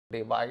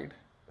divide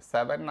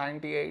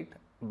 798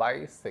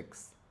 by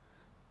 6.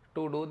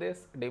 To do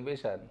this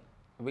division,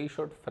 we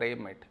should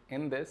frame it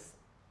in this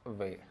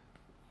way.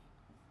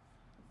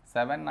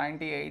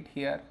 798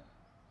 here,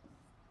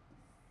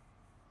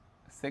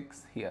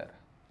 6 here.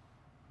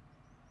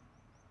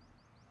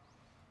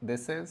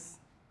 This is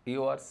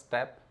your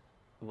step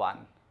 1.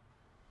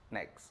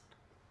 Next,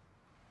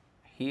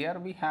 here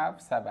we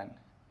have 7,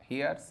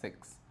 here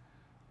 6.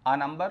 A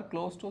number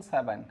close to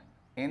 7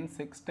 in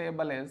 6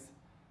 table is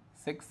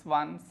 6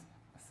 ones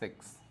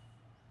 6.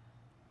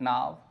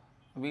 Now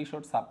we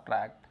should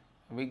subtract,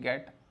 we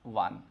get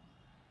 1.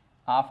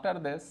 After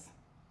this,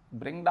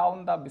 bring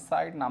down the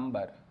beside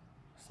number,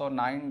 so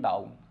 9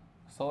 down,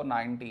 so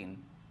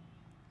 19.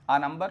 A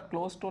number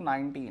close to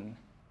 19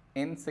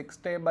 in 6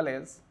 table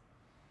is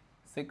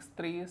 6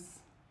 threes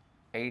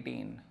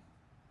 18.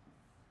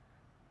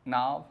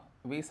 Now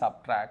we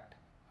subtract,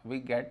 we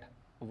get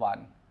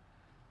 1.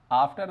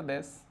 After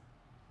this,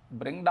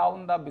 bring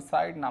down the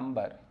beside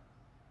number,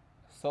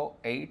 so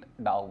 8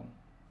 down,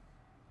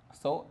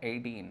 so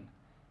 18.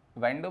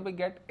 When do we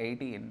get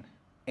 18?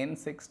 In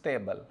 6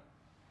 table,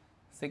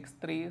 6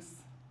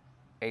 threes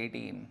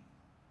 18.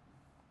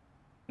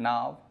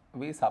 Now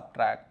we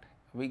subtract,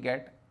 we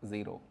get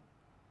 0.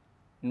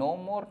 No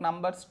more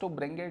numbers to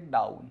bring it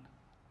down,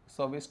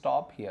 so we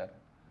stop here.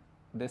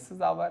 This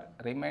is our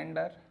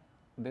remainder,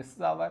 this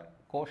is our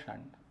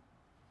quotient.